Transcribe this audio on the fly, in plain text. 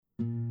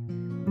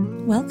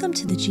Welcome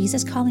to the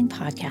Jesus Calling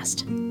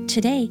podcast.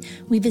 Today,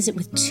 we visit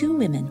with two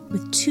women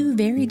with two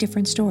very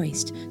different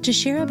stories to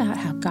share about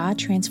how God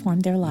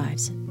transformed their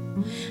lives.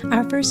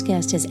 Our first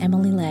guest is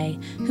Emily Lay,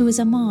 who is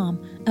a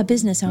mom, a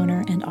business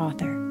owner, and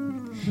author.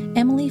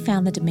 Emily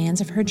found the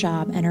demands of her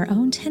job and her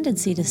own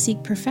tendency to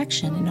seek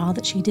perfection in all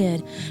that she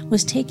did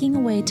was taking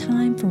away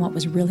time from what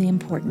was really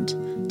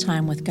important,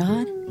 time with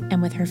God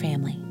and with her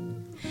family.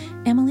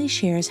 Emily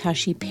shares how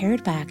she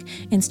pared back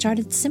and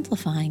started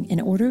simplifying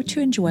in order to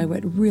enjoy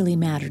what really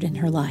mattered in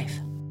her life.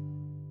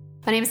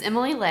 My name is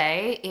Emily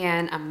Lay,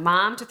 and I'm a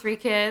mom to 3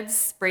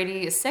 kids.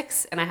 Brady is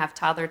 6, and I have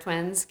toddler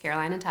twins,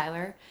 Caroline and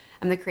Tyler.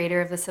 I'm the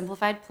creator of The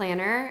Simplified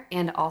Planner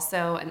and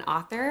also an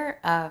author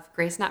of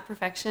Grace Not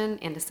Perfection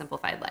and A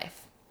Simplified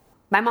Life.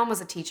 My mom was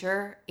a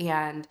teacher,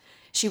 and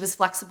she was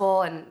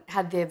flexible and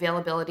had the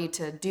availability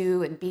to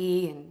do and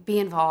be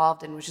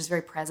involved and was just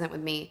very present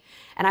with me.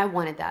 And I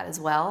wanted that as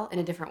well in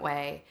a different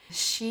way.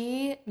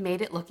 She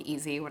made it look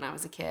easy when I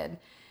was a kid.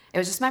 It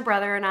was just my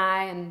brother and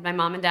I, and my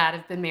mom and dad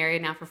have been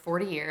married now for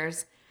 40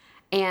 years.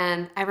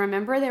 And I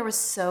remember there was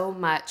so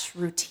much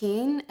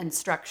routine and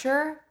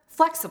structure,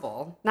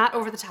 flexible, not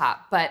over the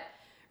top, but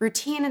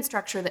routine and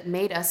structure that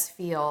made us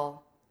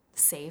feel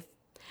safe,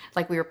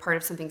 like we were part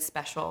of something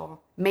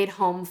special, made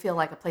home feel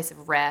like a place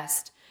of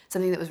rest,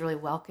 something that was really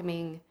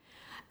welcoming.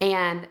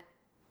 And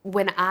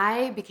when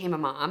I became a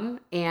mom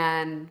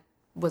and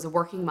was a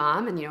working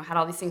mom and, had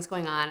all these things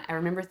going on, I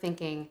remember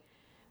thinking,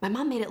 my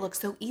mom made it look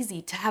so easy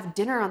to have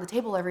dinner on the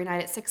table every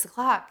night at 6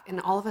 o'clock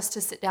and all of us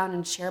to sit down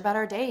and share about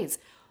our days.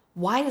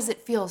 Why does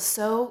it feel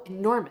so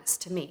enormous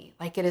to me?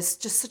 Like it is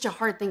just such a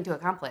hard thing to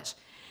accomplish.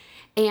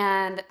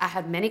 And I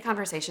had many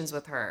conversations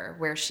with her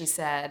where she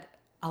said,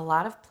 a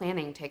lot of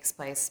planning takes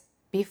place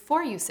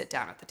before you sit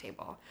down at the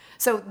table.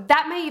 So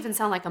that may even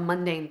sound like a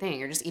mundane thing,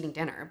 you're just eating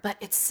dinner, but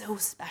it's so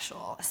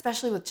special,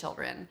 especially with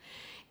children.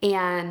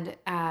 And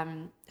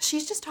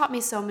she's just taught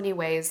me so many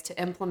ways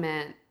to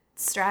implement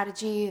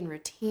strategy and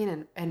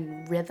routine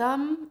and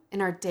rhythm in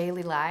our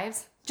daily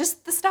lives.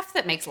 Just the stuff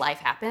that makes life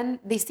happen.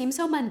 They seem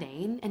so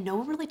mundane and no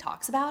one really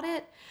talks about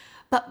it.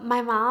 But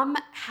my mom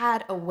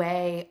had a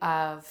way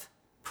of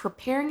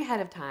preparing ahead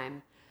of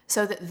time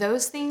so that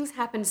those things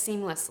happened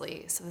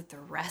seamlessly, so that the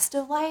rest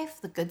of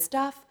life, the good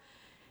stuff,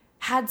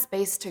 had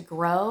space to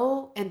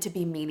grow and to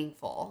be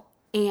meaningful.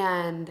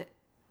 And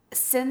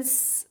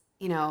since,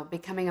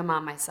 becoming a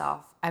mom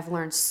myself, I've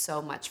learned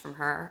so much from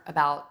her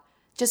about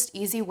just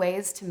easy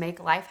ways to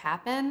make life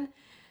happen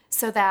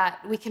so that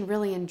we can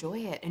really enjoy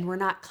it and we're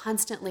not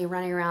constantly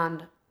running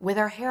around with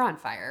our hair on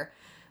fire,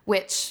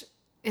 which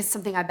is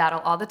something I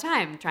battle all the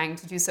time, trying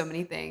to do so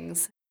many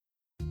things.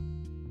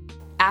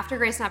 After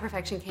Grace Not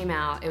Perfection came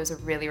out, it was a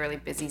really, really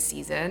busy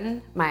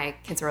season. My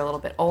kids were a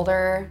little bit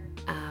older.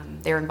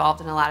 They were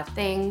involved in a lot of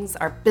things.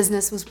 Our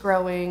business was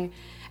growing.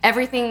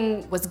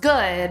 Everything was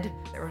good.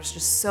 There was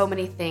just so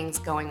many things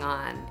going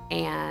on.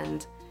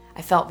 And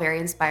I felt very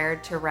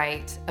inspired to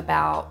write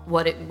about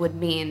what it would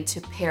mean to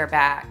pare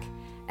back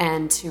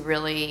and to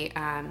really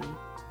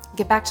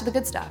get back to the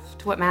good stuff,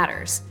 to what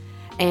matters.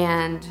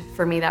 And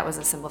for me, that was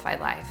A Simplified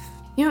Life.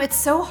 It's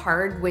so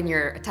hard when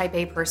you're a type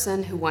A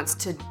person who wants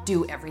to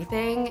do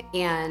everything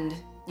and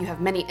you have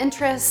many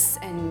interests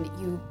and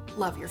you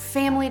love your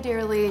family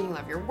dearly and you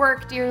love your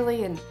work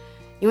dearly and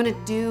you want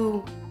to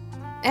do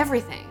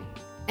everything.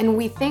 And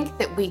we think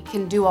that we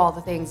can do all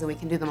the things and we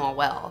can do them all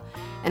well.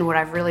 And what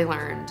I've really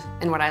learned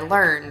and what I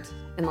learned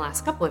in the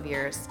last couple of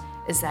years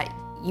is that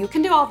you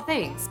can do all the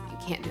things, but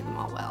you can't do them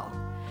all well.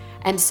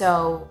 And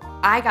so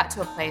I got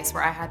to a place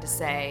where I had to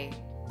say,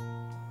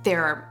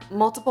 there are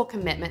multiple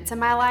commitments in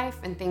my life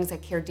and things I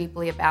care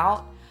deeply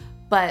about,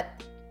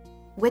 but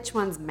which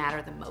ones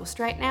matter the most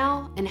right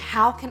now? And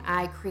how can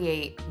I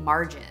create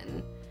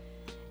margin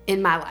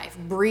in my life,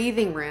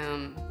 breathing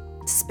room,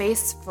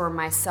 space for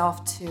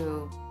myself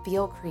to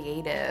feel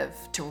creative,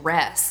 to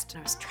rest?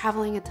 I was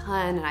traveling a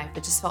ton and I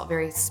just felt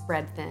very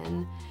spread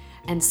thin.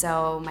 And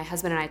so my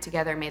husband and I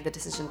together made the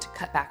decision to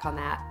cut back on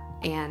that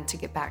and to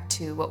get back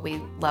to what we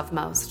love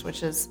most,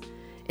 which is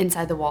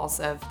inside the walls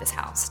of this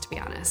house, to be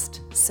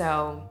honest.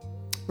 So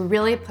we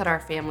really put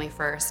our family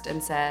first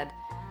and said,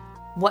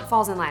 what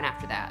falls in line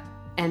after that?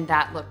 And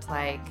that looked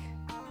like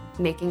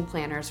making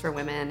planners for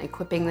women,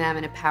 equipping them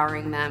and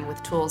empowering them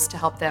with tools to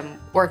help them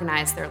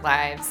organize their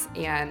lives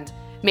and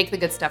make the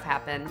good stuff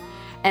happen.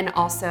 And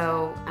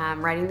also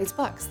writing these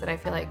books that I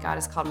feel like God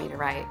has called me to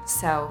write.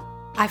 So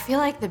I feel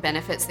like the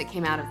benefits that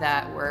came out of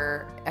that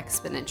were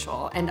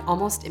exponential and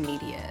almost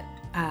immediate.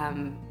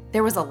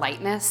 There was a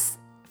lightness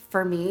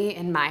for me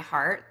in my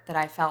heart that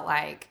I felt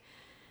like,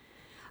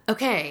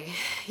 okay,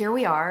 here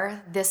we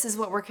are. This is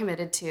what we're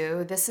committed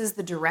to. This is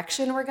the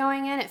direction we're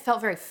going in. It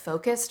felt very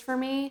focused for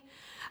me.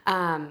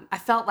 I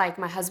felt like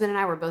my husband and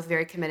I were both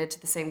very committed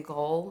to the same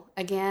goal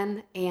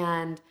again.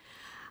 And,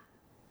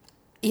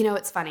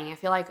 it's funny. I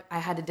feel like I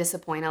had to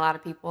disappoint a lot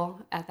of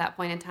people at that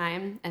point in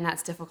time, and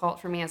that's difficult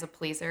for me as a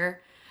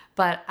pleaser.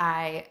 But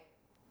I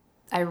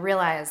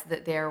realized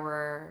that there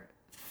were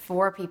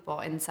 4 people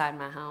inside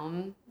my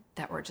home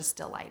that were just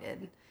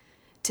delighted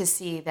to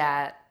see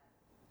that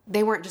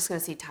they weren't just going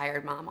to see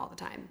tired mom all the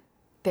time.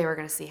 They were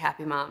going to see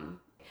happy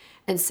mom.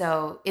 And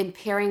so in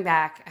paring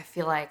back, I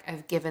feel like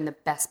I've given the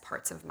best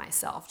parts of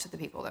myself to the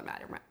people that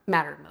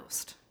mattered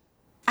most.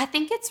 I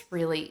think it's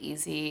really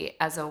easy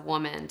as a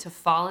woman to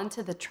fall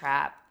into the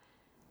trap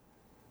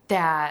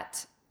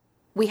that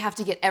we have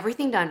to get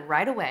everything done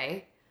right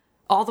away,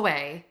 all the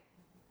way,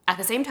 at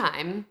the same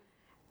time,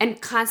 and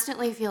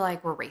constantly feel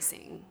like we're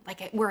racing,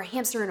 like we're a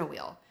hamster in a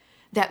wheel,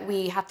 that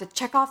we have to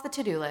check off the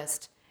to-do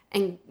list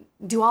and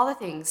do all the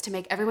things to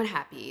make everyone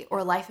happy,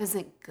 or life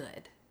isn't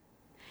good.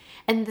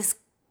 And this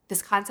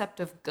concept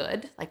of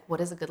good, like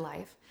what is a good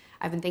life,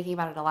 I've been thinking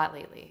about it a lot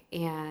lately.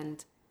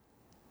 And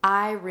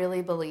I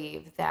really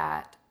believe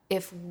that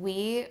if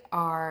we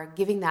are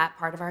giving that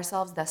part of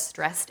ourselves, the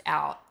stressed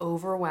out,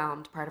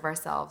 overwhelmed part of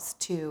ourselves,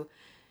 to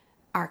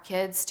our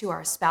kids, to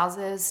our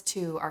spouses,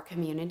 to our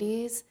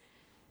communities,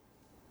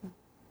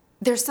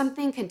 there's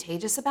something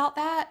contagious about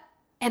that.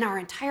 And our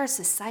entire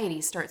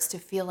society starts to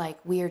feel like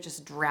we are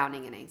just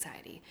drowning in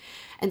anxiety.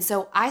 And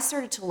so I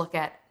started to look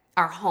at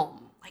our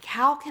home. Like,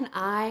 how can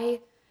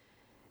I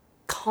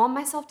calm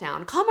myself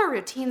down, calm our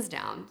routines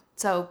down?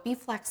 So be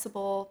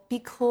flexible,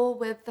 be cool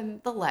with the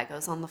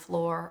Legos on the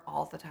floor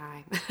all the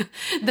time,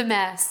 the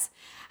mess.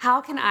 How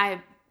can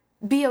I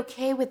be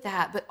okay with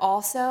that, but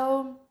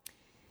also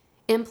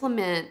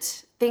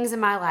implement things in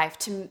my life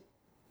to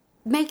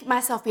make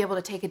myself be able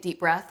to take a deep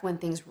breath when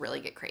things really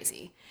get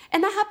crazy?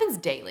 And that happens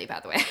daily, by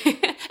the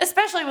way,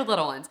 especially with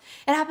little ones.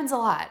 It happens a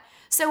lot.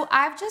 So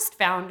I've just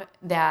found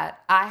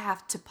that I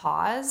have to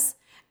pause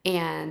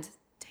and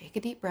take a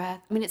deep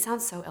breath. I mean, it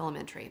sounds so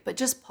elementary, but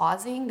just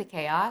pausing the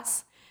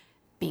chaos,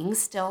 being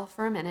still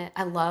for a minute.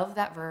 I love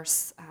that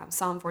verse,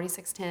 Psalm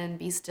 46:10,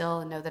 be still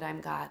and know that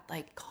I'm God.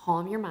 Like,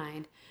 calm your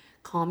mind,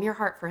 calm your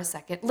heart for a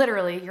second,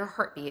 literally your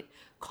heartbeat,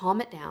 calm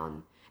it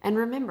down, and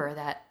remember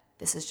that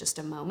this is just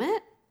a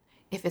moment.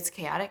 If it's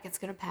chaotic, it's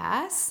going to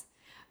pass.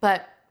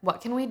 But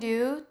what can we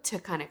do to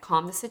kind of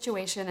calm the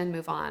situation and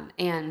move on?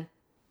 And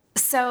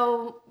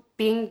so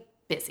being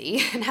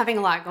busy and having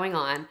a lot going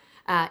on,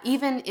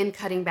 even in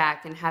cutting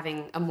back and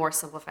having a more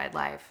simplified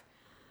life,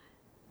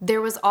 there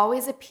was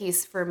always a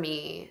piece for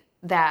me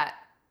that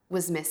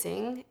was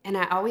missing. And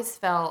I always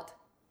felt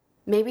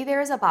maybe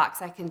there is a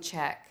box I can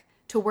check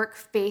to work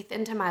faith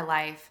into my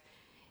life,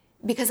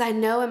 because I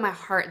know in my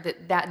heart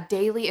that that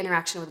daily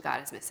interaction with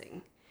God is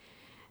missing.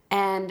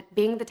 And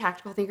being the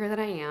tactical thinker that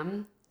I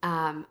am,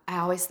 I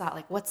always thought,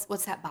 like,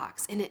 what's that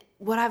box? And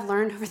what I've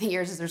learned over the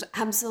years is there's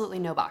absolutely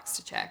no box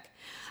to check.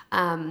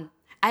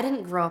 I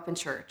didn't grow up in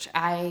church.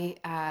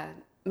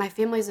 My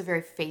family is a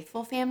very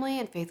faithful family,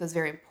 and faith was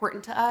very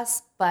important to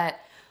us. But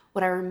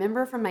what I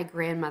remember from my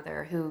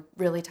grandmother, who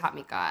really taught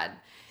me God,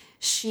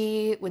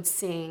 she would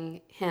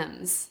sing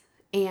hymns.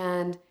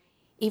 And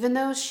even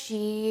though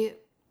she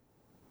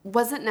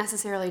wasn't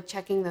necessarily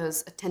checking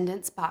those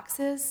attendance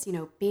boxes,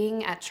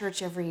 being at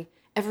church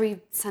every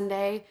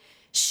Sunday,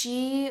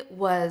 she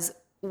was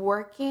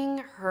working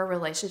her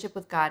relationship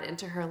with God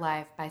into her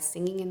life by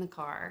singing in the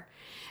car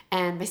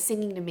and by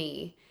singing to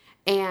me.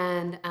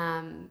 And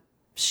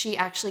she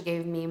actually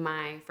gave me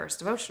my first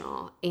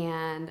devotional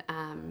and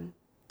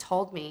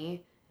told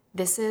me,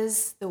 this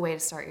is the way to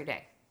start your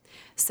day.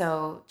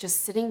 So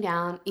just sitting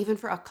down, even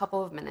for a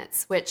couple of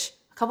minutes, which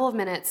a couple of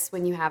minutes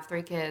when you have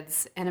 3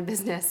 kids and a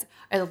business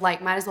are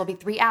like, might as well be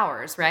 3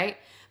 hours, right?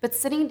 But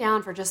sitting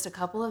down for just a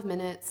couple of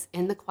minutes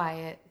in the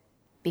quiet,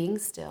 being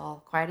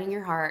still, quieting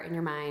your heart and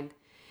your mind,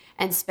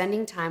 and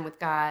spending time with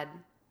God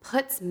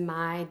puts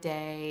my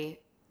day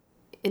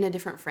in a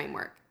different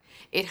framework.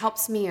 It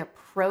helps me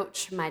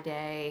approach my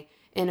day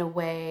in a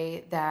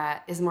way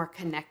that is more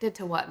connected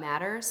to what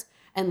matters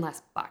and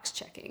less box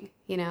checking,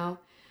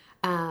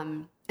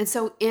 And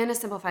so in A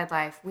Simplified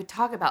Life, we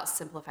talk about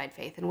simplified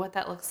faith and what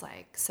that looks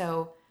like.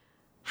 So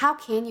how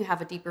can you have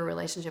a deeper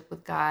relationship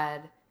with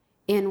God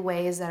in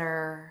ways that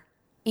are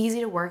easy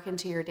to work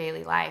into your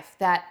daily life,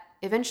 that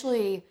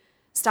eventually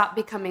stop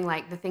becoming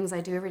like the things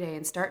I do every day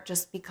and start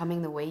just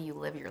becoming the way you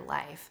live your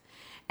life?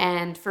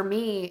 And for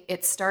me,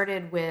 it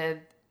started with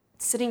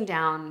sitting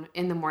down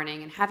in the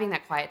morning and having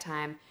that quiet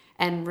time,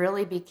 and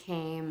really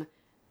became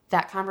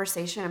that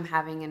conversation I'm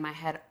having in my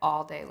head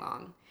all day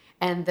long.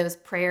 And those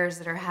prayers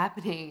that are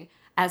happening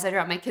as I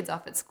drop my kids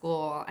off at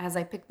school, as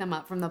I pick them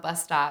up from the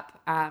bus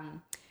stop,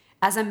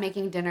 as I'm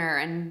making dinner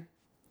and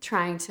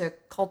trying to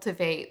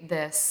cultivate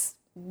this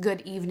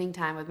good evening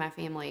time with my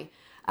family.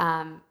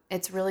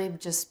 It's really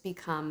just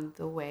become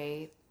the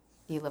way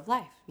you live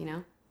life,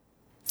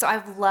 So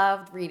I've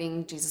loved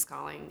reading Jesus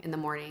Calling in the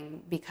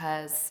morning,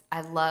 because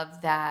I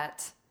love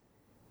that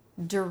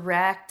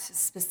direct,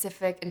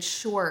 specific, and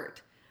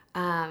short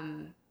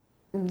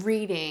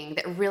reading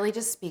that really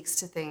just speaks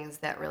to things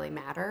that really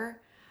matter.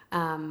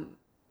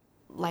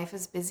 Life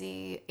is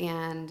busy,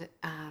 and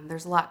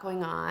there's a lot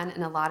going on,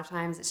 and a lot of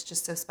times it's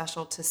just so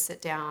special to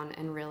sit down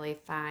and really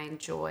find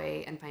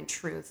joy and find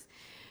truth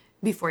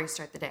before you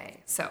start the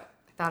day. So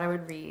I thought I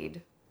would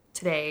read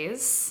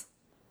today's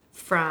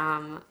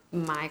from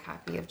my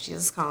copy of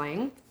Jesus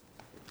Calling.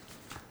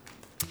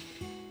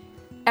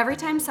 Every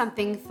time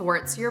something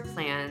thwarts your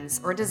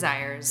plans or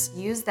desires,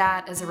 use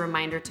that as a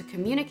reminder to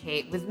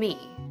communicate with me.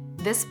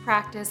 This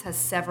practice has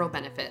several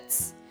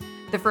benefits.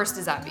 The first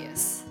is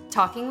obvious.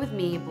 Talking with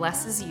me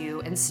blesses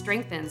you and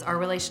strengthens our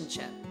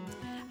relationship.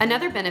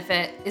 Another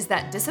benefit is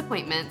that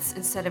disappointments,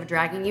 instead of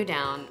dragging you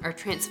down, are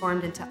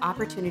transformed into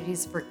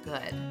opportunities for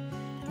good.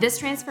 This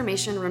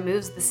transformation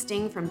removes the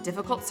sting from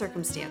difficult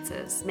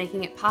circumstances,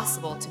 making it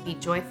possible to be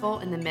joyful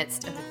in the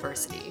midst of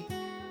adversity.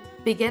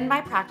 Begin by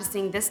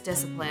practicing this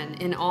discipline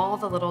in all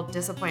the little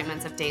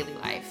disappointments of daily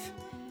life.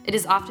 It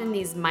is often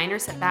these minor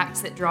setbacks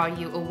that draw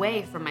you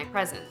away from my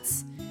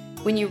presence.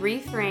 When you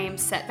reframe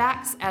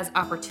setbacks as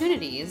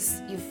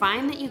opportunities, you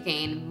find that you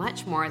gain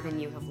much more than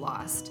you have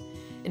lost.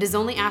 It is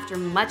only after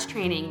much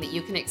training that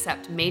you can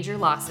accept major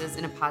losses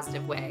in a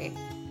positive way.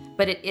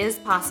 But it is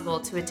possible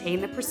to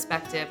attain the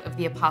perspective of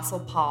the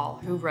Apostle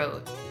Paul, who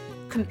wrote,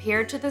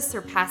 "Compared to the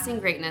surpassing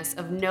greatness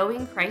of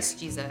knowing Christ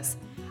Jesus,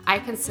 I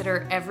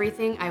consider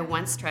everything I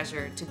once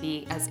treasured to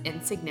be as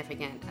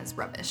insignificant as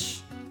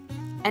rubbish."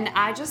 And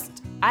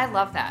I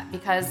love that,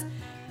 because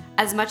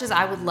as much as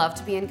I would love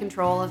to be in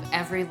control of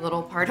every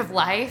little part of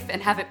life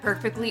and have it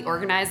perfectly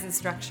organized and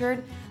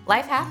structured,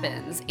 life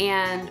happens,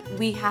 and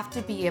we have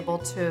to be able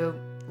to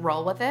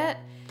roll with it,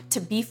 to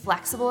be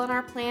flexible in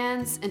our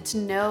plans, and to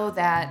know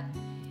that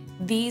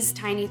these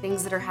tiny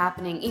things that are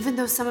happening, even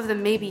though some of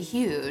them may be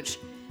huge,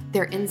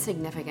 they're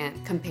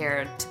insignificant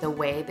compared to the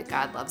way that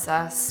God loves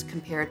us,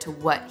 compared to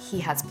what He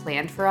has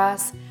planned for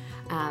us.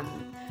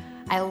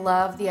 I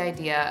love the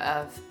idea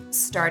of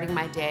starting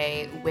my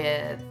day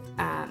with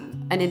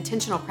an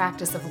intentional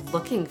practice of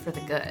looking for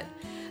the good.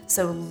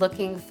 So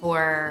looking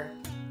for,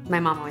 my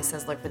mom always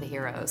says, look for the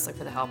heroes, look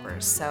for the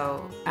helpers.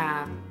 So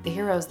the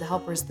heroes, the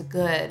helpers, the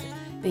good,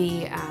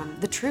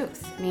 the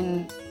truth. I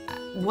mean,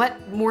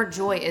 what more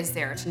joy is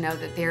there to know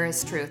that there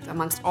is truth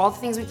amongst all the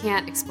things we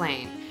can't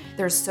explain?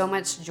 There's so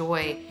much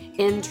joy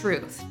in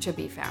truth to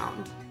be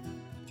found.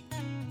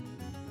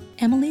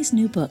 Emily's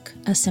new book,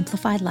 A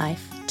Simplified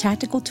Life,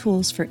 Tactical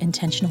Tools for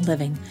Intentional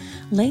Living,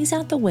 lays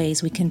out the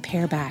ways we can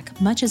pare back,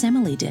 much as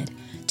Emily did,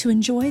 to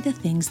enjoy the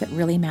things that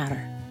really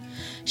matter.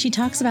 She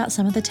talks about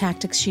some of the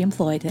tactics she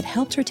employed that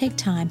helped her take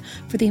time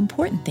for the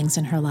important things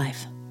in her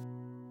life.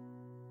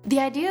 The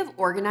idea of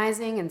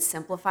organizing and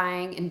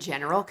simplifying in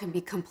general can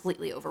be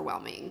completely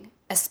overwhelming,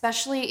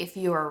 especially if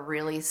you are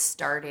really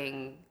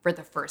starting for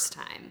the first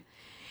time.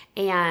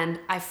 And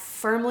I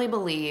firmly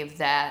believe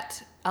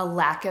that a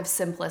lack of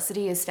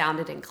simplicity is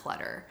founded in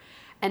clutter.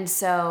 And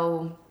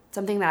so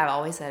something that I've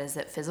always said is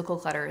that physical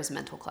clutter is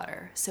mental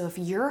clutter. So if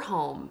your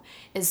home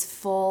is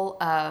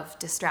full of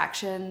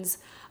distractions,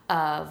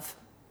 of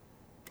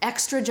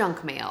extra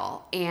junk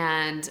mail,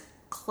 and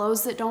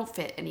clothes that don't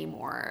fit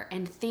anymore,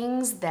 and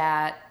things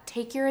that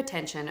take your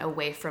attention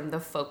away from the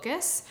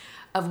focus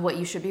of what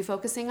you should be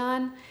focusing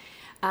on,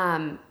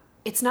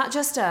 it's not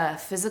just a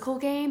physical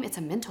game, it's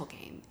a mental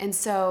game. And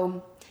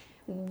so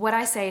what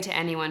I say to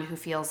anyone who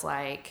feels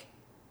like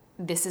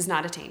this is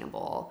not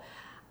attainable,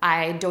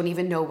 I don't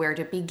even know where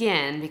to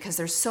begin because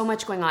there's so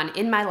much going on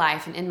in my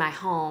life and in my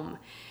home,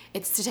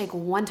 it's to take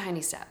one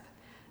tiny step.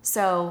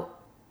 So,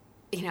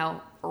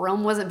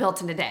 Rome wasn't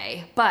built in a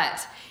day,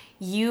 but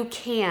you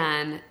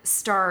can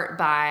start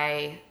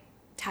by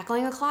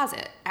tackling a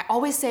closet. I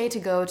always say to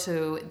go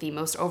to the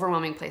most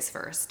overwhelming place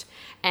first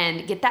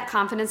and get that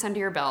confidence under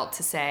your belt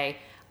to say,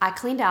 I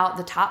cleaned out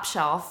the top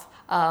shelf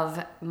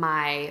of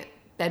my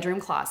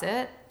bedroom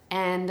closet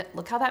and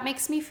look how that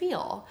makes me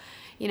feel.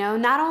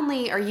 Not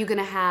only are you going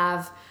to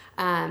have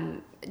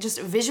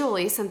just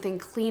visually something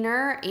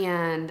cleaner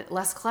and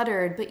less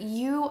cluttered, but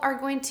you are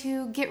going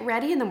to get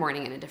ready in the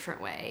morning in a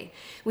different way.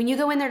 When you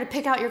go in there to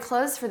pick out your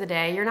clothes for the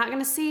day, you're not going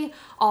to see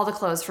all the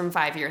clothes from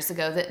 5 years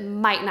ago that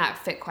might not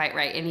fit quite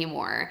right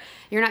anymore.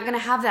 You're not going to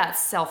have that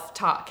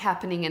self-talk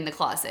happening in the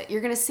closet.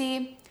 You're going to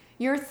see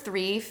your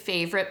 3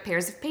 favorite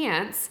pairs of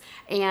pants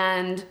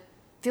and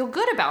feel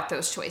good about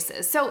those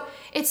choices. So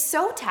it's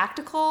so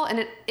tactical,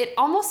 and it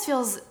almost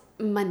feels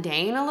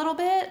mundane a little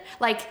bit,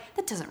 like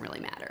that doesn't really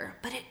matter,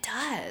 but it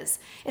does.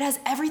 It has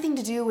everything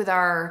to do with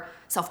our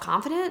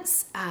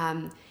self-confidence.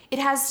 It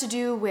has to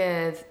do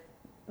with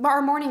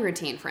our morning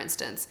routine, for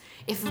instance.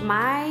 If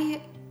my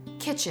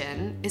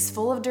kitchen is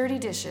full of dirty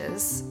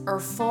dishes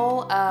or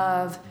full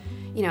of,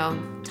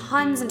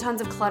 tons and tons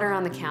of clutter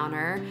on the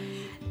counter,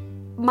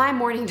 my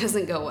morning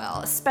doesn't go well,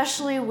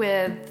 especially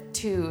with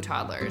 2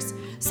 toddlers.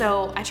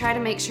 So I try to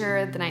make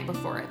sure the night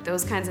before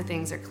those kinds of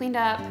things are cleaned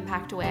up and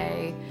packed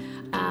away.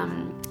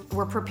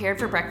 We're prepared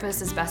for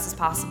breakfast as best as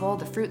possible.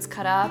 The fruit's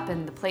cut up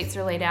and the plates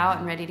are laid out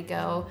and ready to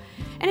go.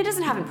 And it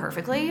doesn't happen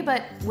perfectly,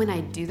 but when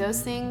I do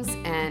those things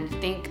and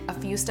think a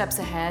few steps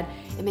ahead,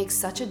 it makes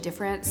such a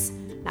difference,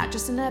 not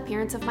just in the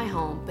appearance of my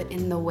home, but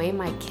in the way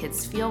my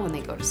kids feel when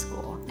they go to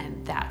school.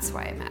 And that's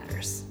why it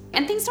matters.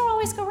 And things don't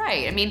always go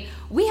right. I mean,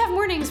 we have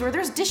mornings where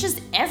there's dishes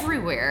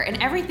everywhere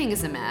and everything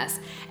is a mess,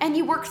 and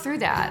you work through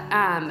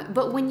that.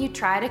 But when you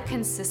try to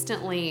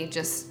consistently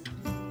just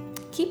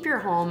keep your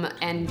home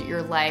and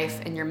your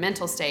life and your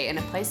mental state in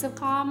a place of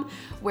calm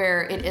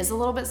where it is a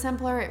little bit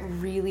simpler, it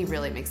really,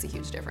 really makes a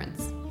huge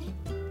difference.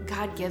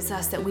 God gives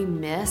us that we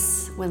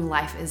miss when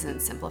life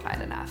isn't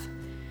simplified enough.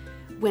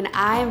 When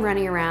I'm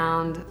running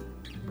around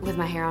with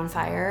my hair on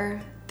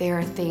fire, there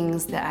are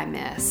things that I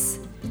miss.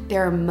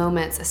 There are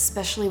moments,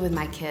 especially with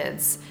my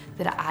kids,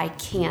 that I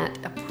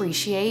can't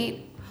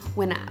appreciate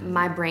when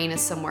my brain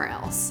is somewhere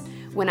else.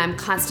 When I'm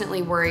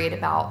constantly worried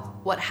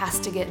about what has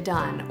to get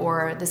done,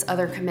 or this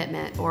other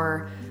commitment,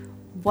 or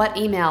what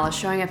email is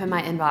showing up in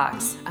my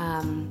inbox.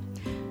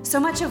 So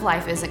much of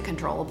life isn't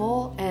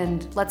controllable,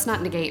 and let's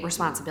not negate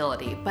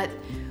responsibility, but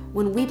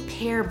when we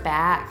pare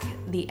back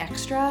the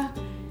extra,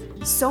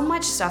 so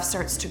much stuff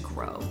starts to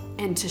grow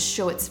and to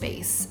show its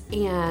face.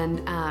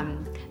 And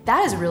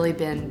that has really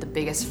been the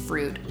biggest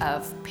fruit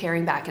of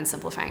paring back and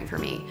simplifying for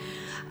me.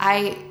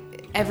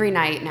 Every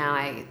night now,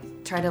 I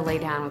try to lay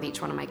down with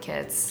each one of my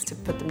kids to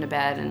put them to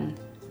bed, and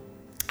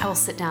I will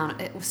sit down,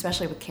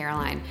 especially with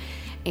Caroline,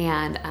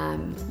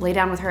 and lay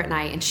down with her at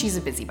night, and she's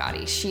a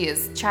busybody. She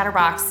is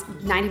chatterbox,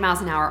 90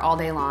 miles an hour all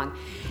day long.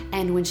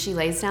 And when she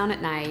lays down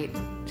at night,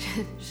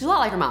 she's a lot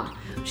like her mom.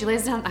 When she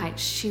lays down at night,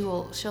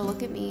 she'll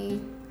look at me,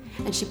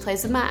 and she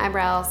plays with my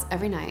eyebrows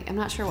every night. I'm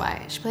not sure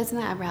why. She plays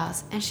with my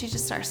eyebrows, and she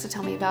just starts to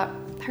tell me about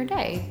her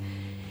day.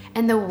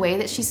 And the way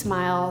that she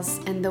smiles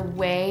and the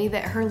way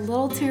that her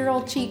little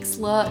 2-year-old cheeks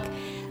look,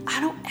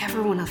 I don't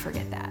ever want to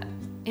forget that.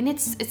 And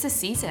it's a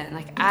season.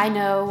 Like, I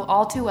know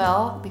all too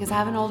well, because I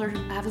have a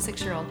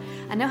 6-year-old.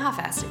 I know how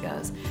fast it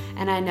goes.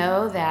 And I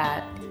know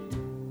that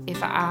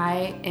if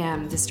I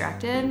am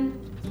distracted,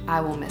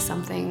 I will miss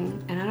something,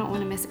 and I don't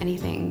want to miss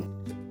anything.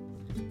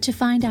 To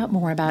find out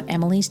more about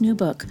Emily's new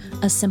book,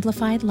 A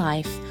Simplified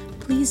Life,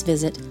 please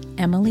visit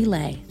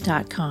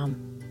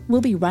emilylay.com.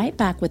 We'll be right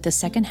back with the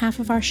second half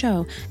of our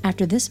show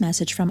after this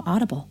message from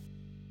Audible.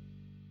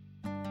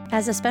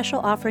 As a special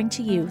offering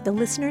to you, the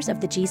listeners of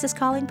the Jesus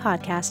Calling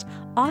podcast,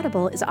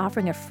 Audible is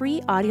offering a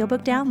free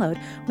audiobook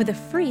download with a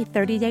free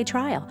 30-day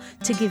trial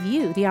to give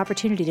you the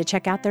opportunity to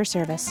check out their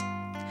service.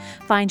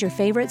 Find your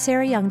favorite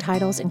Sarah Young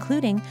titles,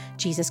 including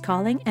Jesus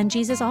Calling and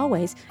Jesus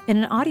Always, in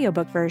an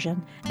audiobook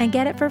version, and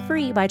get it for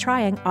free by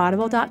trying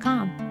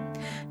audible.com.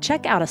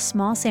 Check out a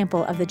small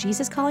sample of the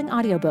Jesus Calling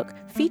audiobook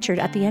featured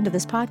at the end of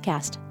this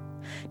podcast.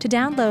 To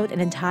download an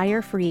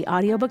entire free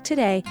audiobook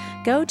today,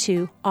 go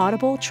to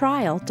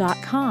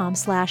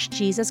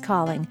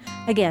audibletrial.com/JesusCalling.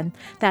 Again,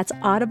 that's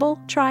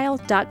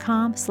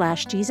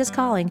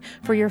audibletrial.com/JesusCalling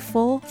for your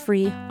full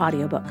free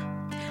audiobook.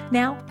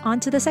 Now,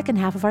 on to the second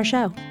half of our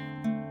show.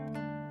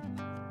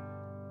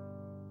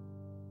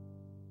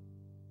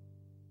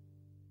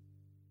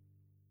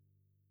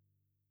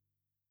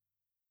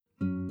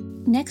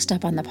 Next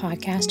up on the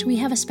podcast, we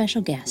have a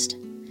special guest.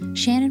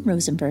 Shannon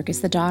Rosenberg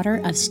is the daughter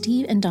of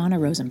Steve and Donna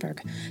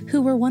Rosenberg,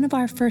 who were one of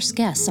our first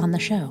guests on the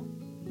show.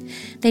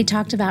 They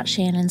talked about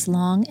Shannon's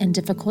long and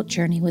difficult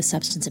journey with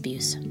substance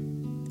abuse.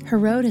 Her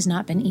road has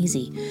not been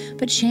easy,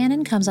 but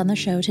Shannon comes on the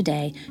show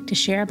today to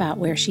share about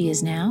where she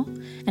is now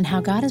and how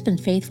God has been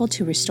faithful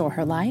to restore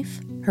her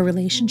life, her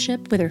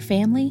relationship with her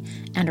family,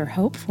 and her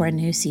hope for a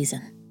new season.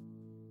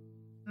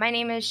 My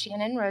name is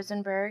Shannon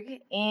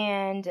Rosenberg,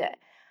 and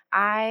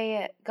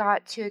I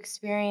got to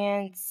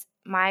experience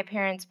my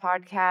parents'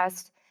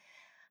 podcast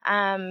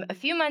a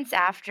few months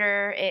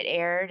after it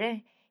aired,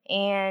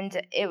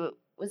 and it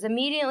was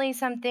immediately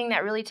something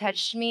that really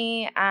touched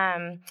me.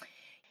 And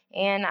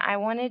I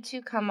wanted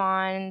to come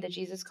on the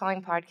Jesus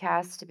Calling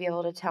podcast to be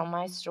able to tell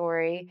my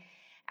story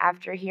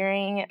after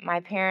hearing my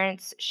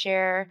parents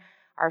share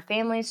our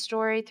family's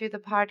story through the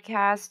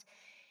podcast.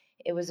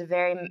 It was a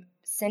very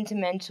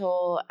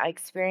sentimental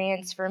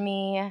experience for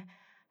me.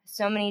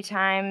 So many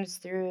times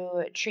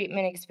through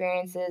treatment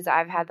experiences,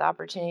 I've had the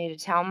opportunity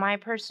to tell my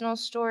personal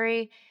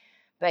story,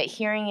 but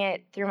hearing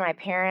it through my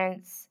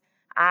parents'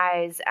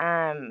 eyes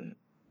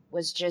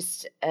was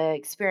just an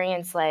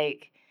experience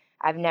like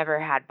I've never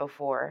had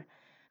before.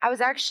 I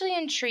was actually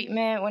in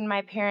treatment when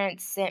my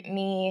parents sent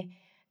me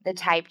the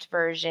typed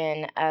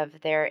version of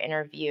their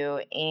interview,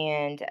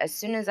 and as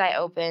soon as I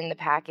opened the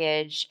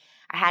package,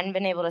 I hadn't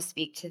been able to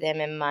speak to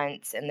them in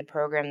months in the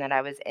program that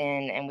I was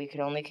in, and we could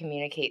only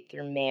communicate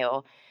through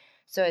mail.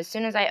 So as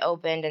soon as I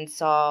opened and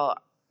saw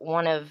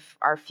one of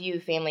our few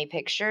family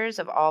pictures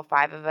of all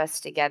 5 of us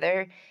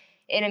together,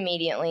 it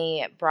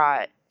immediately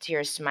brought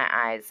tears to my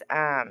eyes.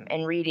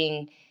 And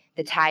reading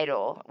the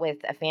title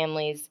with a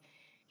family's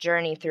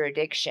journey through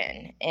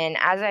addiction. And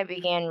as I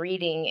began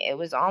reading, it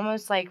was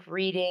almost like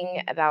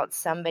reading about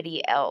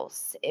somebody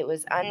else. It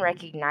was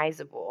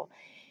unrecognizable.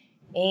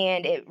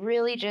 And it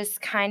really just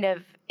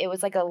it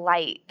was like a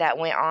light that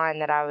went on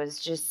that I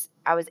was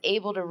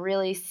able to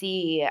really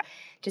see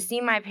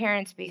my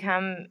parents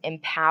become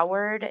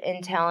empowered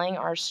in telling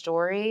our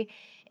story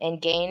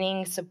and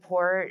gaining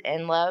support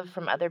and love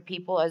from other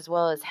people as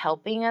well as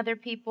helping other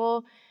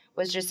people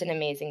was just an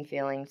amazing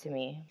feeling to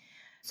me.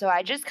 So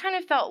I just kind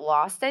of felt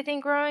lost, I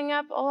think, growing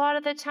up a lot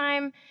of the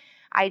time.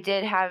 I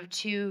did have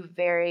 2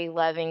 very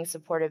loving,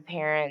 supportive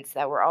parents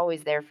that were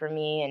always there for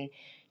me and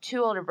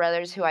two older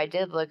brothers who I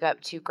did look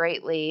up to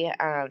greatly.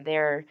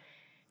 They're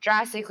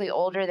drastically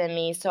older than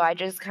me, so I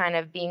just kind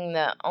of, being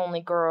the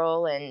only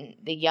girl and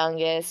the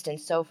youngest and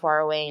so far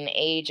away in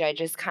age, I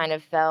just kind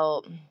of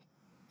felt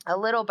a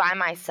little by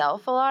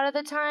myself a lot of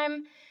the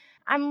time.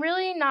 I'm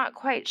really not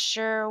quite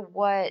sure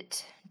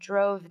what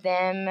drove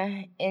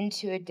them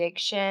into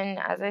addiction.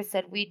 As I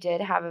said, we did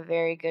have a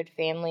very good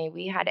family.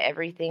 We had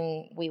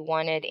everything we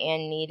wanted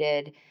and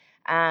needed.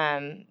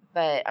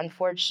 But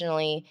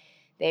unfortunately,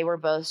 they were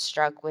both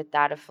struck with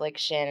that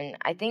affliction.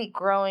 I think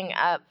growing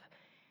up,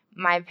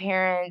 my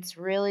parents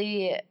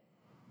really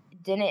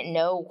didn't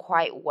know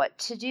quite what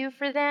to do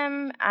for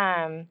them.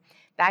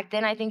 Back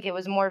then, I think it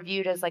was more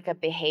viewed as like a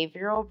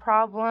behavioral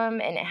problem,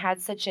 and it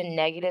had such a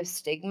negative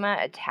stigma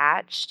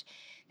attached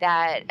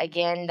that,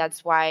 again,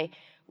 that's why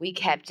we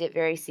kept it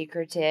very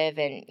secretive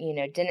and,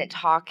 didn't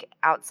talk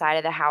outside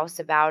of the house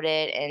about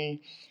it, and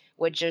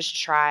would just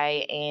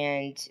try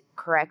and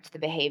correct the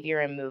behavior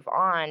and move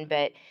on.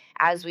 But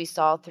as we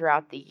saw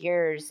throughout the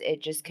years,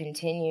 it just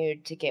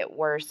continued to get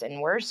worse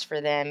and worse for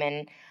them.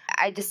 And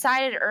I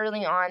decided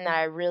early on that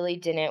I really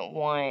didn't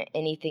want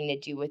anything to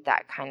do with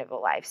that kind of a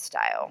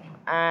lifestyle.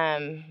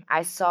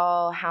 I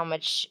saw how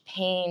much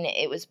pain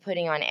it was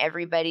putting on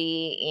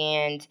everybody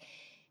and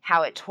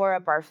how it tore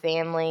up our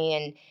family.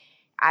 And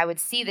I would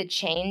see the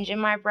change in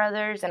my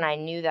brothers, and I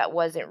knew that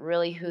wasn't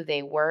really who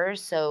they were.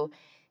 So,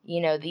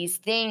 these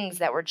things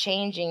that were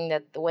changing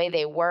the way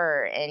they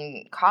were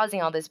and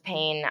causing all this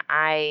pain,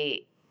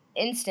 I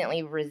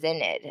instantly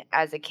resented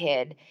as a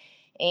kid.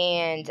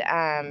 And,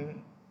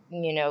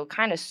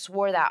 kind of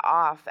swore that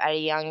off at a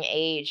young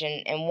age,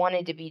 and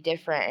wanted to be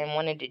different and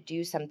wanted to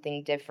do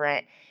something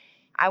different.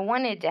 I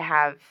wanted to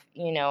have,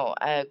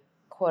 a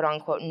quote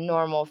unquote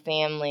normal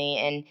family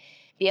and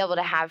be able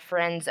to have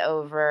friends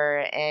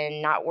over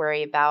and not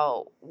worry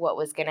about what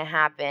was going to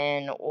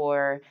happen,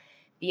 or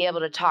be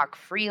able to talk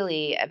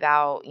freely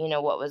about,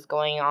 what was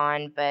going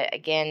on. But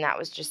again, that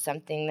was just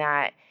something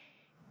that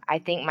I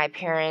think my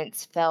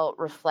parents felt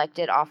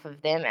reflected off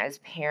of them as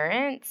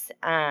parents,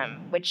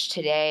 which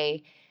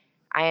today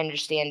I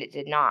understand it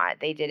did not.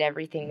 They did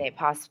everything they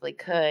possibly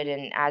could,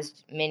 and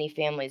as many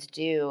families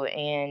do,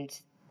 and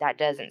that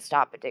doesn't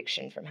stop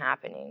addiction from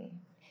happening.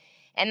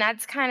 And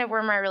that's kind of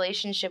where my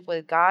relationship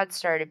with God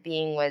started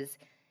being, was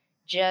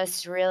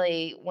just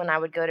really when I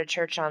would go to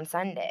church on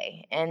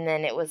Sunday. And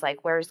then it was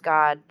like, where's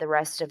God the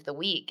rest of the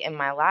week in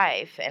my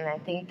life? And I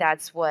think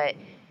that's what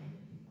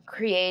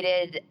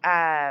created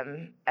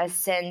a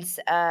sense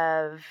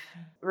of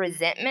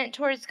resentment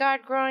towards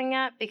God growing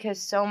up,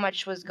 because so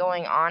much was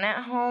going on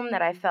at home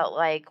that I felt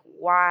like,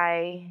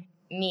 why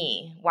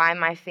me? Why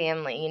my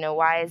family?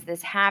 Why is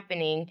this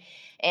happening?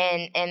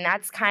 And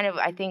that's kind of,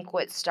 I think,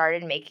 what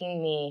started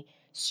making me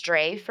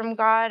stray from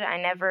God. I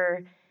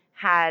never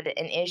had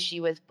an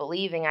issue with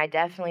believing. I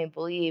definitely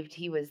believed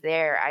he was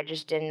there. I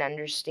just didn't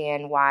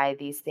understand why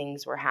these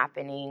things were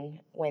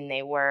happening when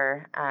they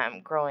were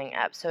growing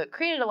up. So it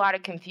created a lot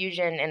of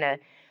confusion and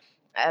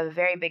a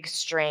very big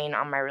strain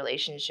on my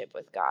relationship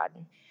with God.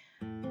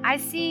 I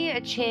see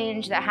a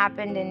change that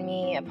happened in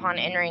me upon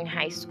entering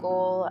high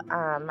school.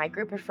 My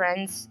group of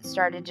friends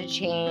started to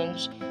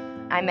change.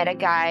 I met a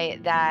guy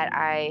that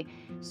I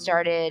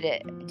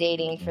started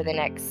dating for the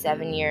next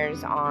 7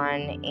 years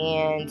on,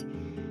 and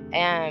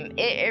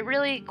it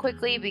really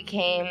quickly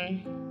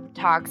became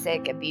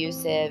toxic,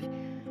 abusive,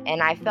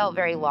 and I felt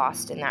very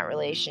lost in that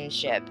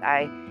relationship.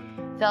 I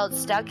felt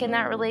stuck in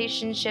that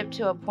relationship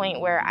to a point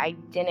where I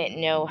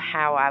didn't know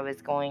how I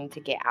was going to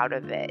get out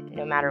of it.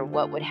 No matter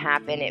what would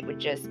happen, it would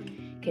just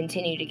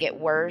continue to get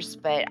worse,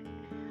 but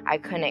I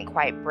couldn't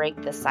quite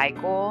break the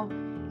cycle,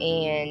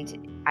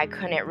 and I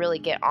couldn't really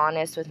get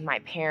honest with my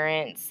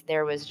parents.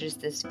 There was just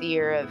this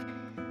fear of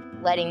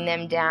letting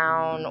them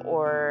down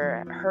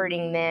or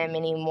hurting them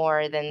any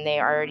more than they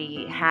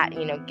already had,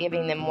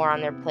 giving them more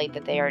on their plate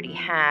that they already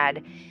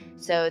had.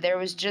 So there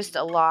was just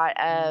a lot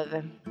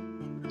of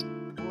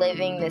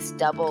living this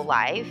double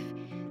life,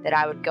 that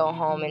I would go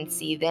home and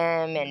see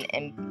them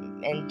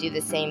and do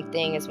the same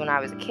thing as when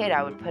I was a kid.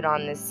 I would put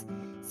on this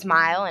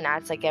smile and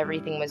act like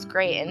everything was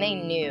great, and they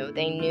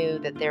knew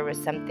that there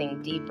was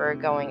something deeper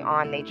going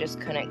on. They just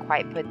couldn't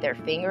quite put their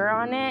finger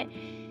on it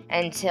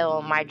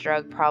until my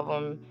drug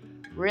problem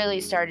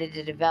really started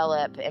to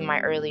develop in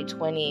my early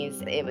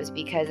 20s. It was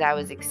because I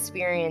was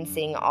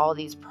experiencing all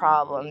these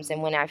problems,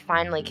 and when I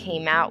finally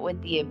came out with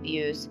the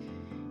abuse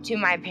to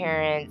my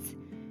parents,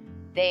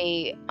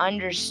 they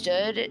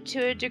understood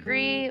to a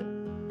degree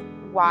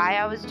why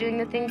I was doing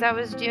the things I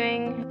was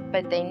doing,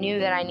 but they knew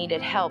that I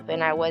needed help,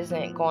 and I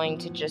wasn't going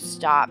to just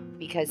stop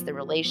because the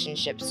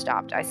relationship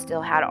stopped. I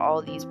still had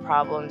all these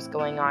problems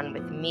going on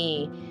with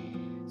me.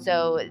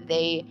 So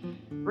they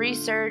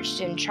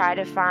researched and tried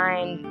to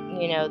find,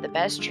 the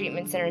best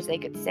treatment centers they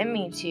could send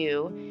me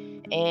to,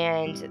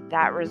 and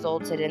that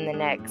resulted in the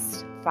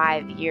next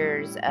 5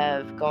 years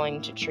of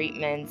going to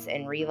treatments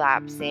and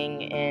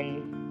relapsing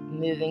and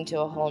moving to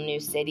a whole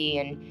new city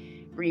and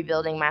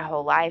rebuilding my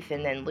whole life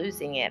and then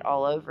losing it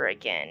all over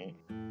again.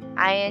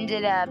 I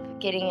ended up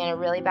getting in a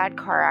really bad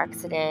car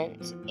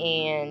accident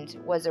and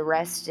was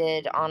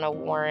arrested on a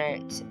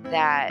warrant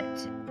that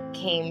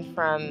came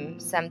from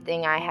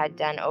something I had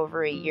done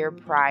over a year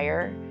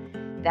prior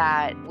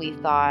that we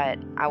thought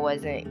I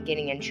wasn't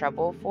getting in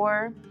trouble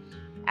for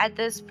at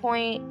this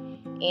point.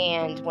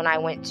 And when I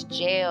went to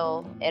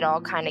jail, it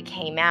all kind of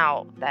came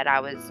out that I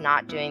was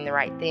not doing the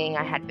right thing.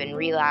 I had been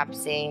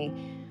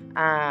relapsing,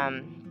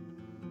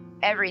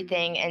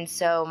 everything. And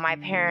so my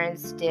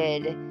parents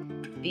did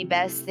the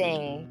best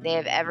thing they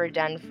have ever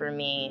done for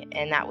me,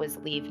 and that was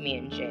leave me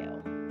in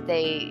jail.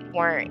 They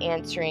weren't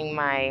answering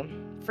my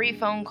free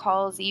phone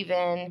calls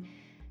even.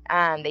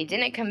 They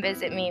didn't come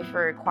visit me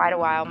for quite a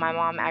while. My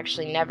mom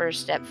actually never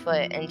stepped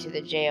foot into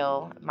the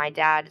jail. My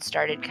dad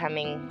started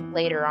coming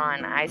later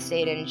on. I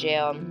stayed in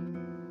jail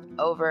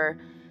over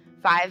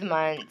 5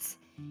 months,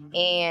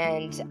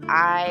 and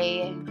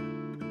I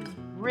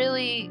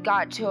really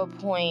got to a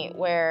point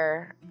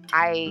where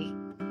I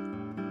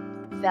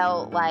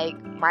felt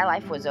like my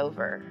life was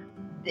over.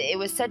 It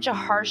was such a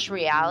harsh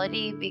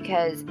reality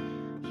because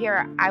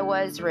here I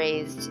was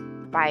raised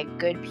by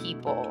good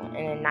people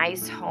in a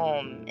nice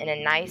home, in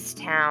a nice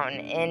town,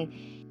 and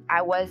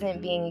I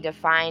wasn't being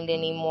defined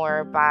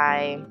anymore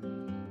by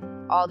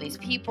all these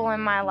people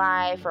in my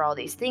life or all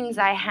these things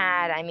I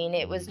had. I mean,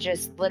 it was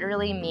just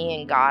literally me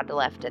and God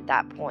left at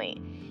that point.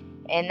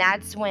 And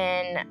that's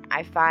when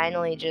I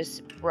finally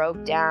just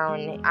broke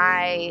down.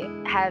 I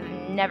have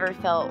never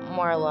felt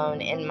more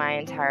alone in my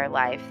entire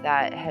life.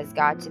 That has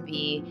got to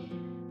be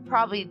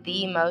probably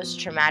the most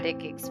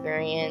traumatic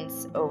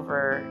experience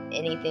over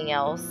anything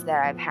else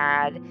that I've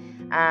had.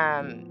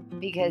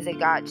 Because it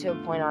got to a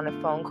point on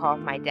a phone call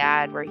with my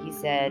dad where he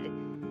said,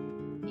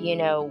 you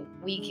know,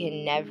 we could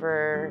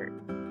never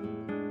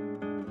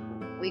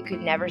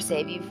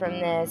save you from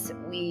this.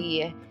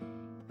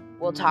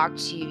 We'll talk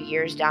to you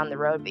years down the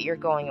road, but you're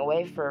going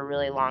away for a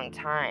really long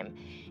time.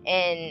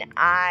 And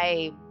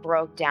I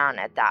broke down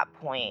at that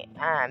point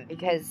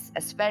because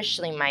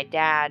especially my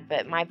dad,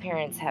 but my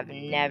parents have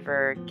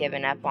never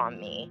given up on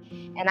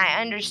me. And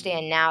I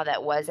understand now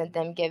that wasn't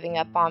them giving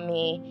up on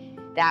me.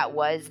 That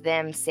was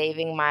them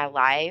saving my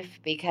life,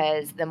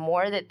 because the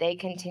more that they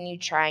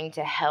continued trying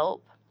to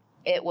help,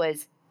 it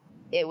was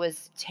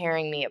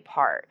tearing me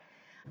apart.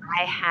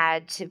 I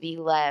had to be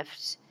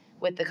left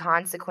with the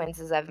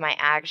consequences of my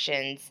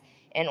actions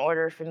in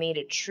order for me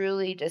to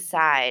truly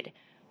decide,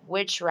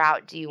 which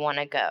route do you want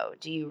to go?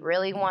 Do you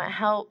really want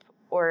help,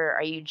 or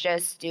are you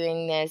just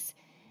doing this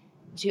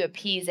to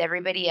appease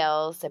everybody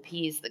else,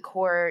 appease the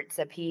courts,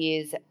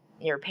 appease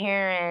your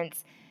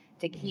parents,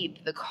 to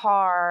keep the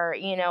car,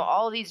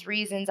 all these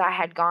reasons I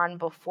had gone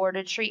before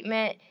to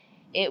treatment?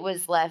 It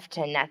was left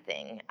to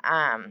nothing.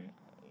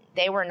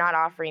 They were not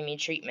offering me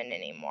treatment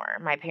anymore,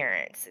 my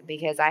parents,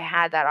 because I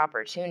had that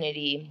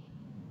opportunity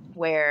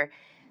where,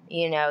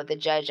 the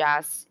judge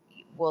asked,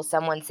 will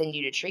someone send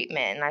you to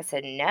treatment? And I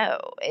said, no.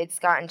 It's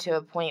gotten to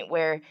a point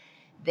where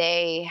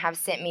they have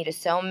sent me to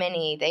so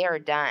many, they are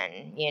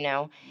done,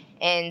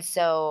 And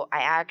so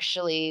I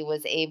actually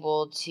was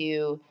able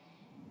to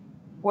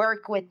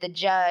work with the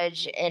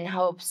judge in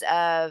hopes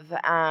of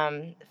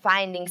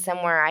finding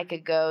somewhere I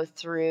could go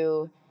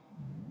through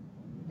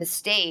the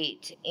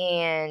state,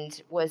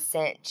 and was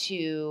sent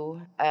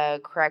to a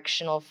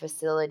correctional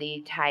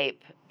facility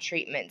type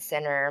treatment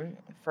center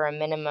for a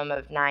minimum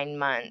of 9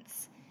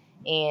 months,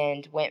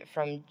 and went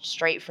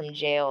straight from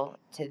jail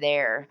to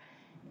there.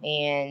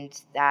 And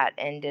that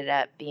ended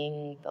up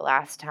being the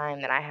last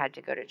time that I had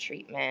to go to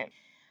treatment.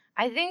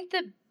 I think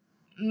the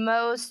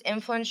most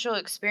influential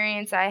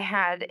experience I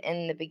had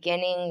in the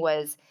beginning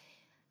was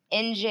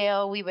in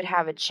jail. We would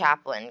have a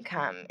chaplain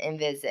come and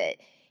visit.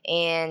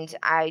 And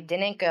I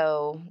didn't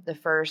go the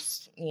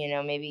first,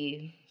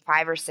 maybe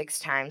 5 or 6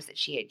 times that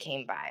she had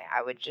came by.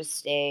 I would just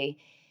stay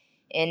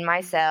in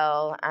my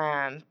cell.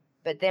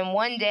 But then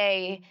one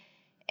day,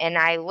 and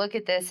I look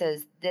at this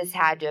as this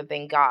had to have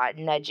been God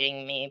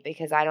nudging me,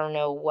 because I don't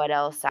know what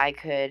else I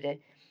could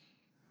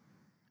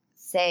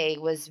say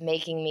was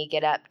making me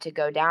get up to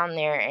go down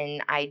there.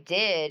 And I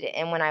did.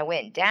 And when I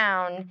went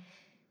down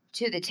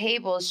to the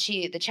tables,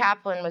 the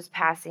chaplain was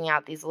passing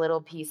out these little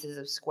pieces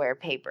of square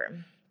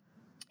paper.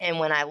 And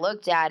when I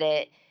looked at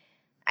it,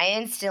 I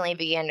instantly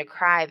began to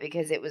cry,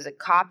 because it was a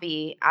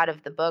copy out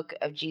of the book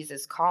of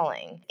Jesus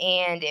Calling.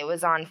 And it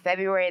was on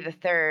February the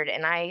 3rd.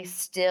 And I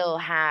still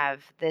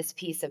have this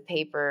piece of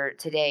paper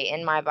today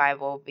in my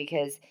Bible,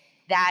 because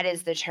that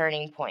is the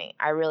turning point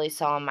I really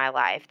saw in my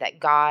life, that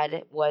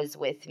God was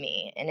with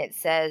me. And it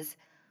says,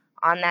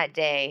 on that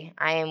day,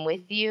 I am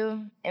with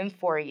you and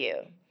for you.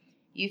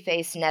 You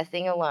face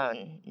nothing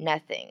alone,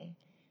 nothing.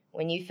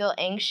 When you feel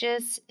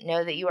anxious,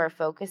 know that you are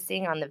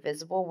focusing on the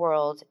visible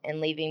world and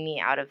leaving me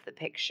out of the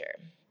picture.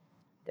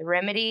 The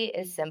remedy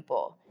is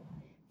simple.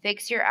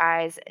 Fix your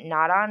eyes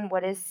not on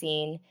what is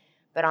seen,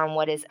 but on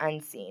what is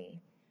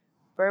unseen.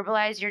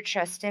 Verbalize your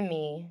trust in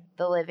me,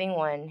 the living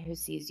one who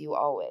sees you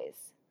always.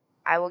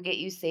 I will get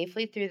you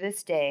safely through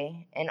this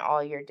day and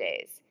all your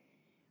days.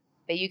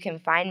 But you can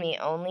find me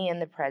only in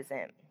the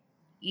present.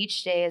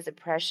 Each day is a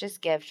precious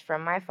gift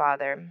from my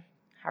Father.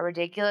 How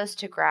ridiculous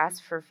to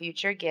grasp for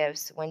future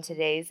gifts when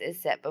today's is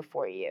set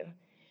before you.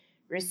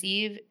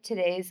 Receive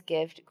today's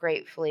gift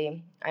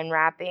gratefully,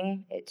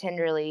 unwrapping it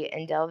tenderly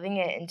and delving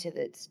it into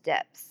its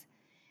depths.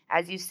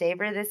 As you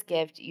savor this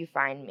gift, you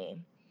find me.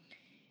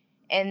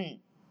 And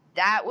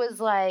that was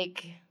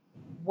like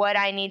what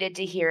I needed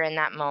to hear in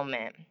that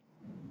moment.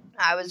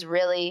 I was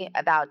really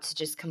about to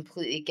just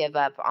completely give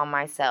up on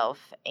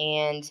myself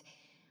and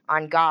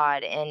on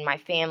God and my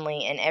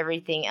family and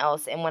everything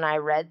else. And when I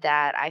read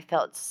that, I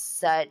felt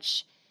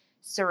such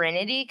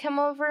serenity come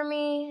over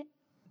me,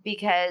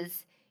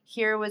 because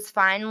here was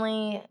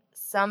finally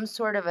some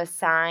sort of a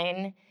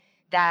sign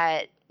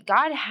that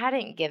God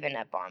hadn't given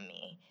up on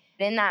me.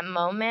 In that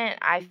moment,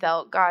 I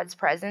felt God's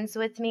presence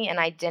with me, and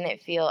I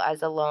didn't feel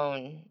as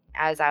alone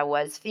as I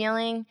was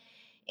feeling.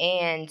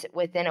 And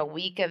within a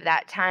week of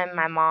that time,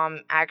 my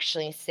mom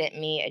actually sent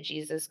me a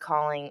Jesus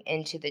Calling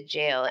into the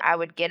jail. I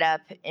would get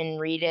up and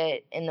read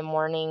it in the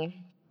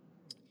morning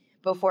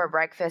before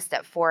breakfast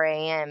at 4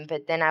 a.m.,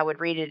 but then I would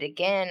read it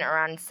again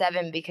around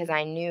 7 because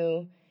I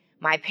knew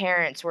my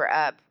parents were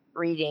up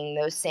reading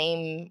those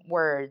same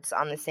words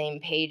on the same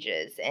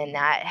pages, and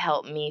that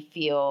helped me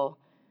feel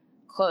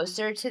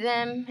closer to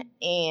them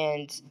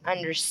and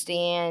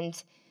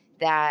understand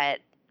that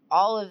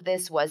all of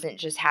this wasn't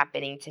just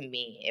happening to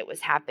me, it was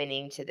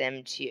happening to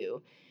them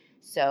too.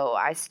 So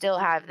I still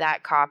have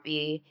that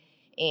copy,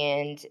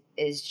 and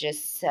is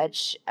just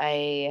such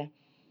a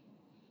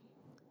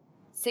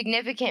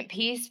significant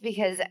piece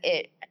because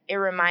it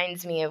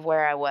reminds me of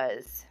where I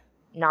was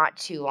not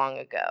too long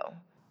ago.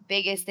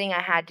 Biggest thing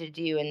I had to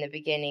do in the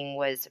beginning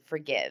was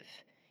forgive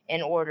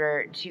in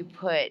order to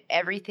put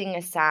everything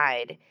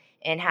aside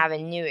and have a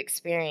new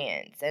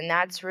experience. And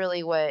that's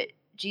really what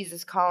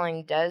Jesus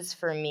Calling does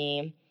for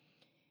me.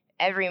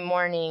 Every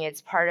morning,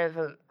 it's part of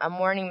a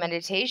morning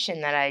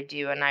meditation that I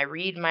do, and I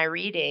read my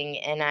reading,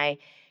 and I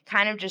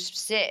kind of just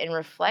sit and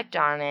reflect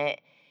on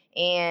it,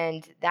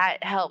 and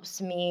that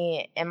helps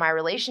me and my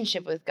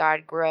relationship with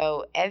God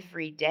grow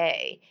every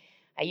day.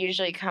 I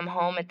usually come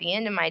home at the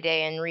end of my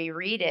day and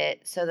reread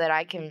it so that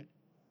I can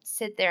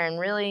sit there and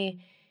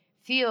really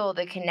feel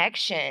the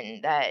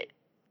connection that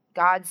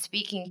God's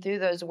speaking through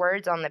those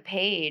words on the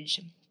page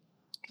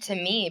to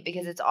me,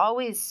 because it's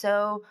always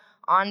so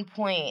on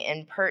point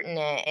and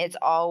pertinent. It's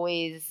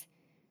always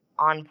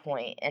on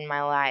point in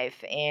my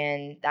life.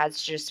 And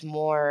that's just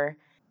more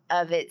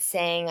of it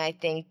saying, I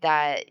think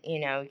that,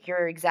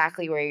 you're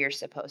exactly where you're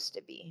supposed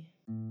to be.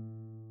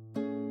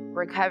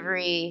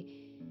 Recovery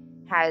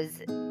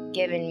has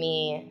given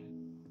me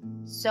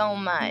so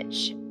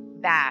much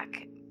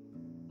back,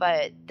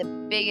 but the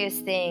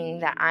biggest thing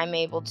that I'm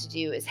able to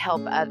do is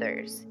help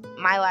others.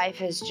 My life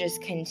has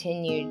just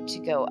continued to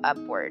go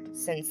upward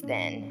since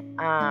then.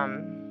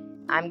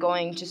 I'm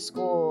going to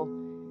school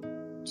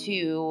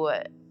to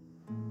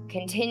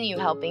continue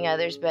helping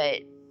others,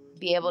 but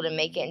be able to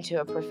make it into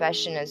a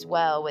profession as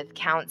well, with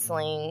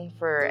counseling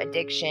for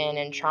addiction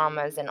and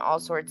traumas and all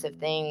sorts of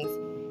things.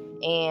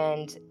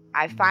 And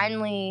I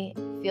finally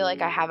feel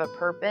like I have a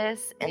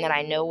purpose and that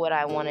I know what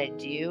I want to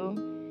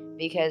do,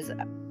 because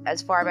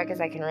as far back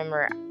as I can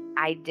remember,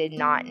 I did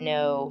not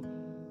know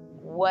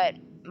what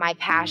my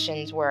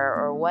passions were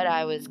or what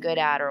I was good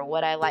at or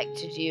what I like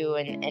to do.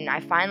 And I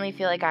finally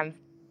feel like I'm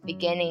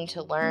beginning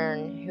to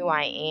learn who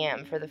I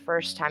am for the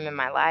first time in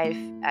my life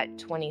at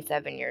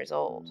 27 years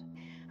old.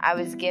 I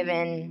was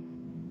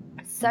given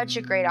such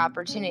a great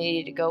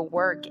opportunity to go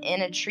work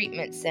in a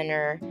treatment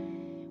center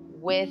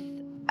with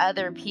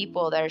other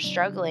people that are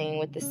struggling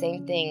with the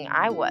same thing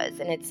I was.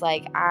 And it's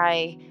like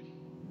I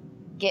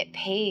get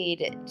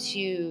paid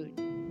to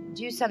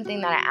do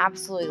something that I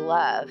absolutely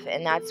love.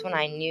 And that's when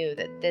I knew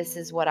that this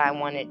is what I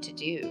wanted to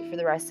do for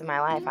the rest of my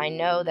life. I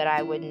know that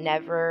I would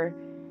never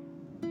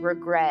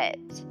regret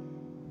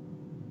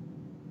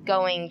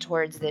going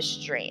towards this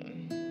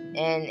dream.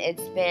 And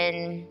it's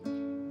been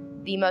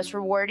the most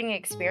rewarding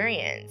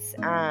experience.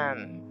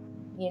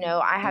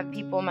 I have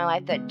people in my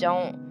life that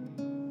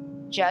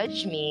don't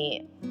judge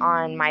me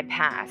on my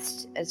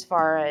past as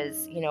far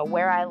as,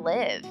 where I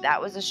live. That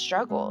was a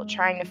struggle,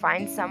 trying to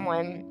find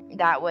someone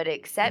that would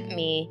accept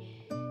me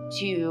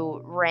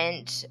to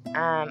rent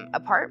an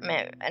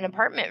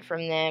apartment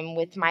from them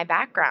with my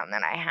background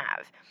that I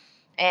have.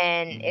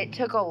 And it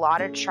took a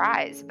lot of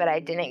tries, but I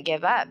didn't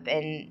give up.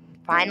 And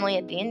finally,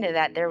 at the end of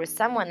that, there was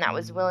someone that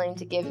was willing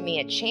to give me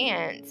a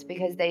chance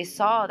because they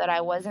saw that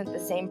I wasn't the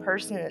same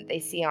person that they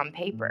see on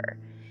paper.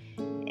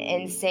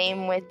 And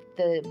same with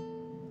the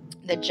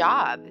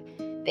job.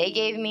 They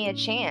gave me a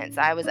chance.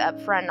 I was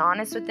upfront and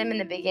honest with them in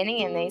the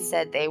beginning, and they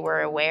said they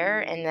were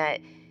aware and that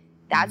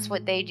that's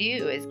what they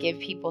do, is give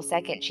people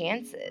second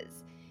chances.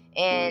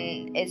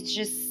 And it's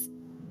just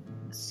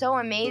so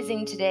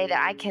amazing today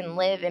that I can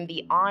live and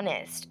be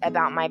honest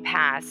about my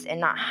past and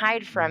not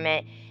hide from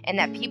it, and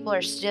that people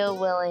are still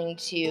willing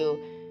to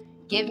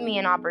give me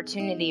an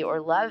opportunity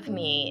or love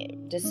me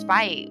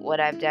despite what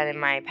I've done in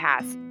my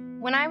past.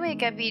 When I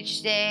wake up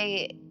each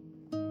day,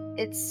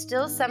 it's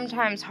still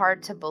sometimes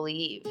hard to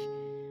believe.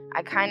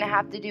 I kind of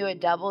have to do a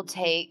double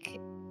take,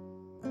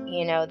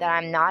 that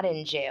I'm not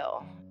in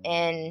jail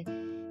and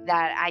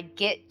that I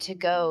get to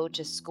go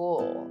to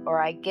school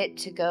or I get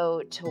to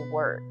go to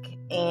work.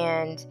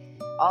 And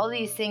all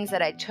these things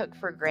that I took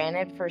for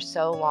granted for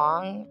so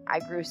long, I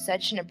grew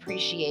such an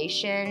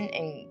appreciation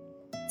and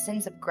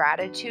sense of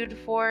gratitude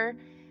for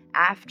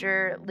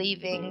after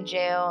leaving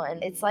jail.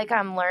 And it's like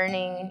I'm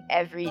learning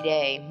every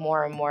day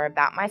more and more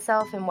about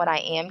myself and what I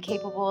am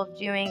capable of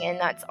doing. And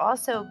that's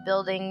also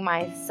building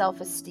my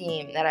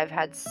self-esteem that I've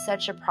had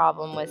such a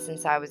problem with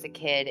since I was a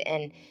kid,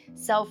 and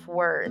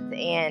self-worth,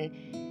 and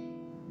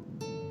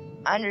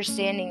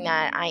understanding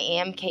that I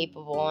am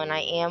capable and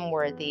I am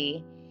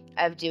worthy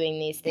of doing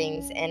these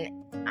things.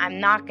 And I'm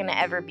not going to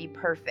ever be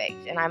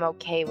perfect, and I'm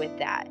okay with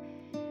that.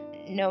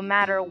 No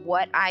matter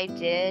what I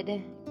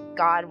did,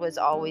 God was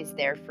always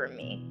there for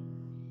me.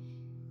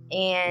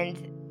 And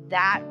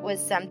that was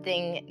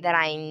something that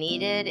I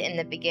needed in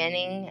the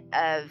beginning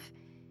of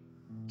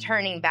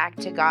turning back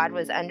to God,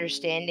 was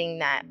understanding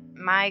that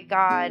my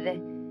God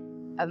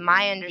of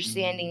my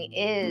understanding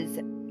is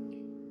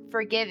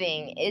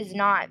forgiving, is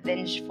not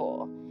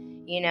vengeful,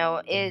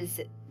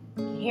 is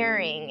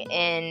caring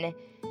and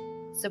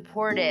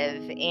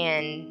supportive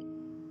and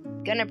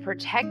gonna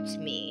protect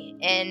me,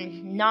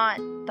 and not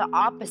the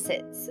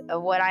opposites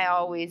of what I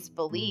always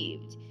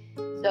believed.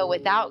 So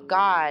without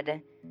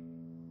God,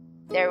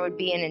 there would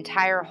be an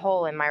entire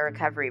hole in my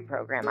recovery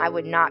program. I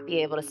would not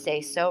be able to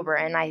stay sober.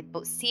 And I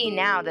see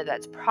now that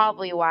that's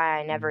probably why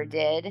I never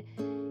did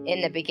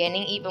in the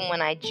beginning, even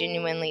when I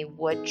genuinely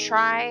would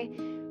try.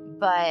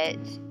 But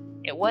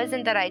it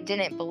wasn't that I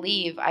didn't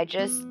believe, I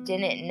just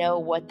didn't know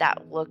what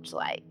that looked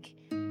like.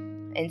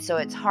 And so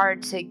it's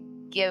hard to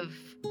give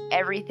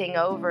everything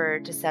over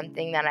to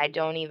something that I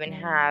don't even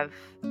have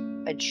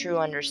a true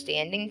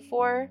understanding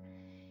for.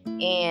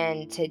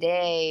 And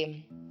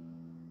today,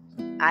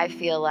 I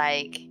feel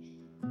like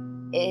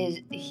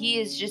he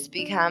has just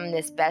become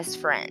this best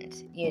friend,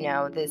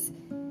 this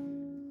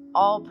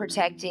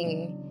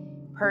all-protecting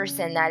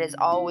person that is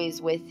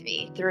always with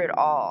me through it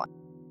all.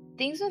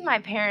 Things with my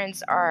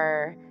parents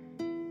are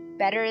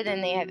better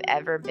than they have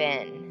ever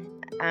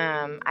been.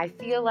 I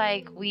feel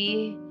like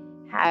we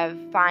have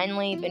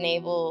finally been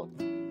able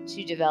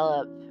to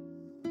develop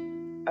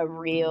a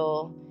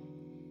real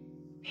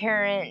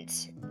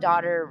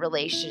parent-daughter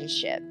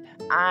relationship.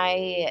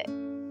 I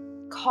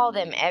call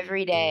them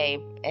every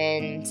day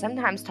and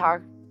sometimes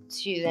talk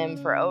to them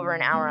for over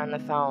an hour on the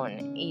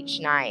phone each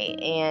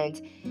night. And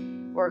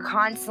we're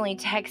constantly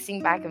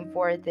texting back and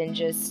forth, and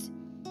just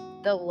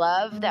the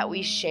love that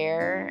we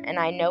share. And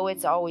I know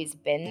it's always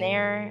been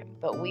there,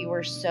 but we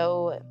were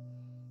so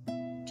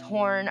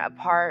torn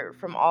apart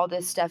from all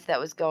this stuff that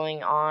was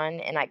going on,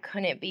 and I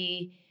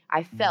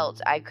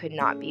felt I could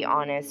not be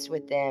honest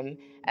with them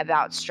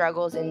about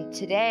struggles. And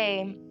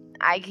today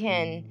I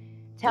can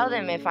tell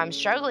them if I'm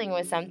struggling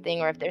with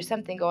something or if there's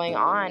something going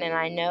on, and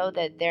I know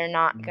that they're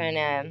not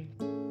gonna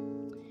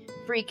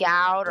freak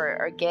out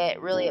or get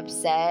really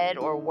upset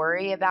or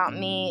worry about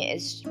me.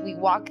 We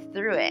walk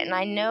through it, and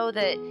I know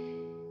that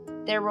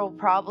there will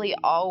probably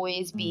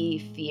always be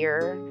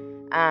fear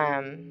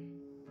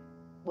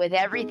with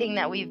everything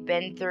that we've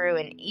been through,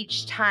 and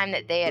each time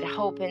that they had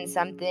hope in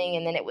something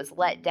and then it was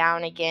let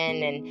down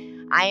again.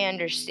 And I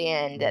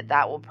understand that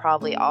that will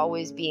probably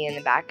always be in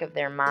the back of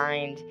their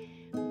mind,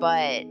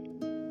 but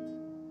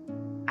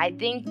I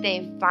think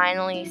they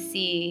finally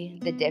see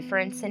the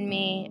difference in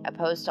me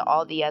opposed to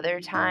all the other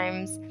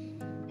times,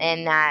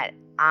 and that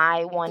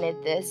I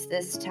wanted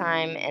this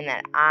time, and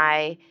that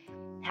I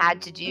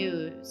had to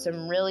do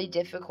some really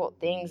difficult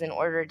things in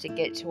order to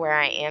get to where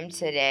I am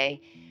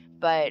today.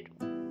 But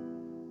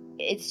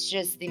it's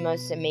just the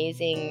most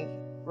amazing,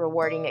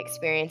 rewarding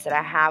experience that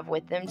I have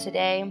with them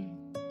today.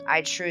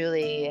 I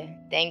truly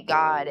thank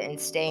God and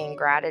stay in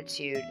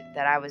gratitude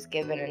that I was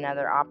given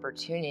another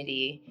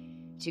opportunity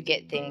to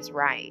get things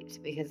right,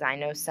 because I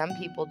know some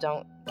people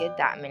don't get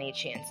that many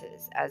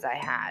chances as I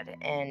had.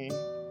 And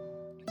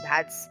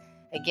that's,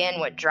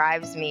 again, what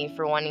drives me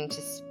for wanting to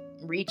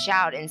reach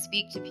out and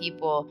speak to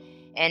people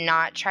and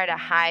not try to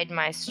hide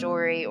my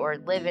story or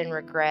live in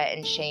regret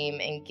and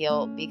shame and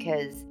guilt,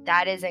 because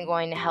that isn't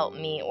going to help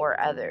me or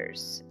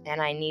others.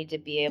 And I need to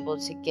be able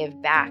to give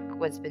back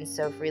what's been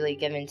so freely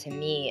given to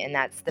me, and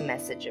that's the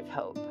message of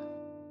hope.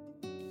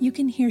 You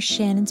can hear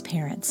Shannon's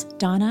parents,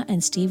 Donna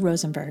and Steve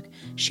Rosenberg,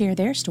 share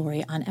their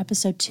story on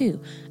episode 2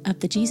 of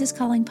the Jesus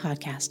Calling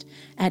podcast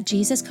at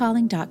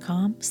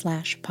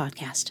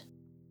jesuscalling.com/podcast.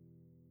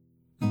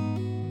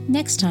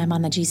 Next time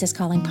on the Jesus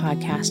Calling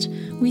podcast,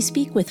 we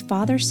speak with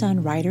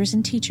father-son writers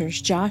and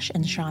teachers Josh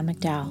and Sean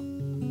McDowell.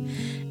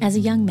 As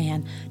a young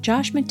man,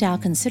 Josh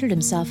McDowell considered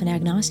himself an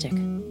agnostic.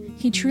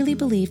 He truly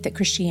believed that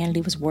Christianity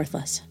was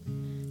worthless.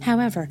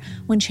 However,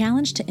 when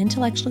challenged to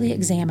intellectually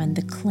examine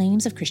the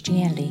claims of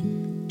Christianity,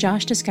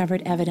 Josh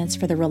discovered evidence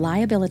for the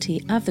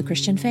reliability of the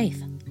Christian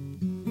faith.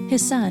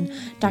 His son,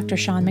 Dr.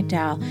 Sean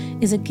McDowell,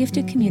 is a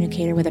gifted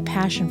communicator with a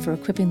passion for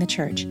equipping the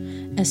church,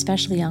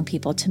 especially young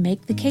people, to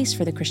make the case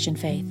for the Christian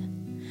faith.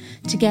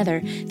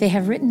 Together, they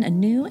have written a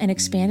new and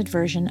expanded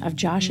version of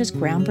Josh's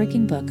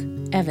groundbreaking book,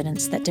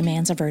 Evidence That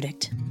Demands a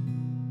Verdict.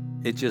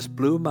 It just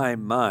blew my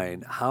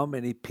mind how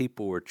many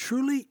people were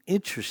truly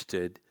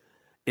interested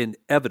in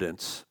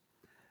evidence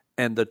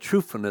and the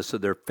truthfulness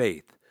of their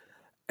faith.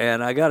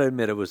 And I got to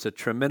admit, it was a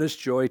tremendous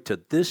joy to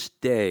this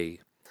day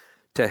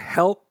to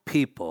help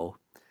people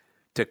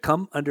to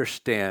come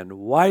understand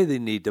why they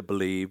need to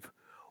believe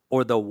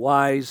or the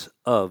whys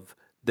of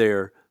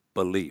their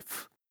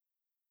belief.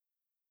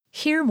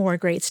 Hear more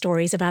great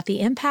stories about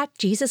the impact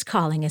Jesus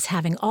Calling is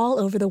having all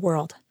over the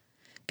world.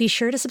 Be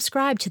sure to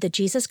subscribe to the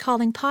Jesus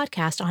Calling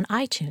podcast on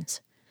iTunes.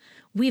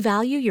 We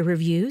value your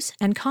reviews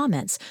and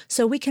comments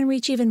so we can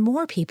reach even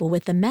more people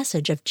with the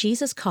message of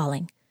Jesus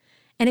Calling.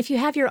 And if you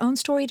have your own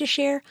story to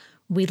share,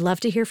 we'd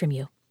love to hear from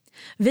you.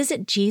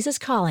 Visit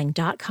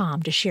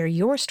JesusCalling.com to share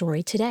your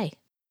story today.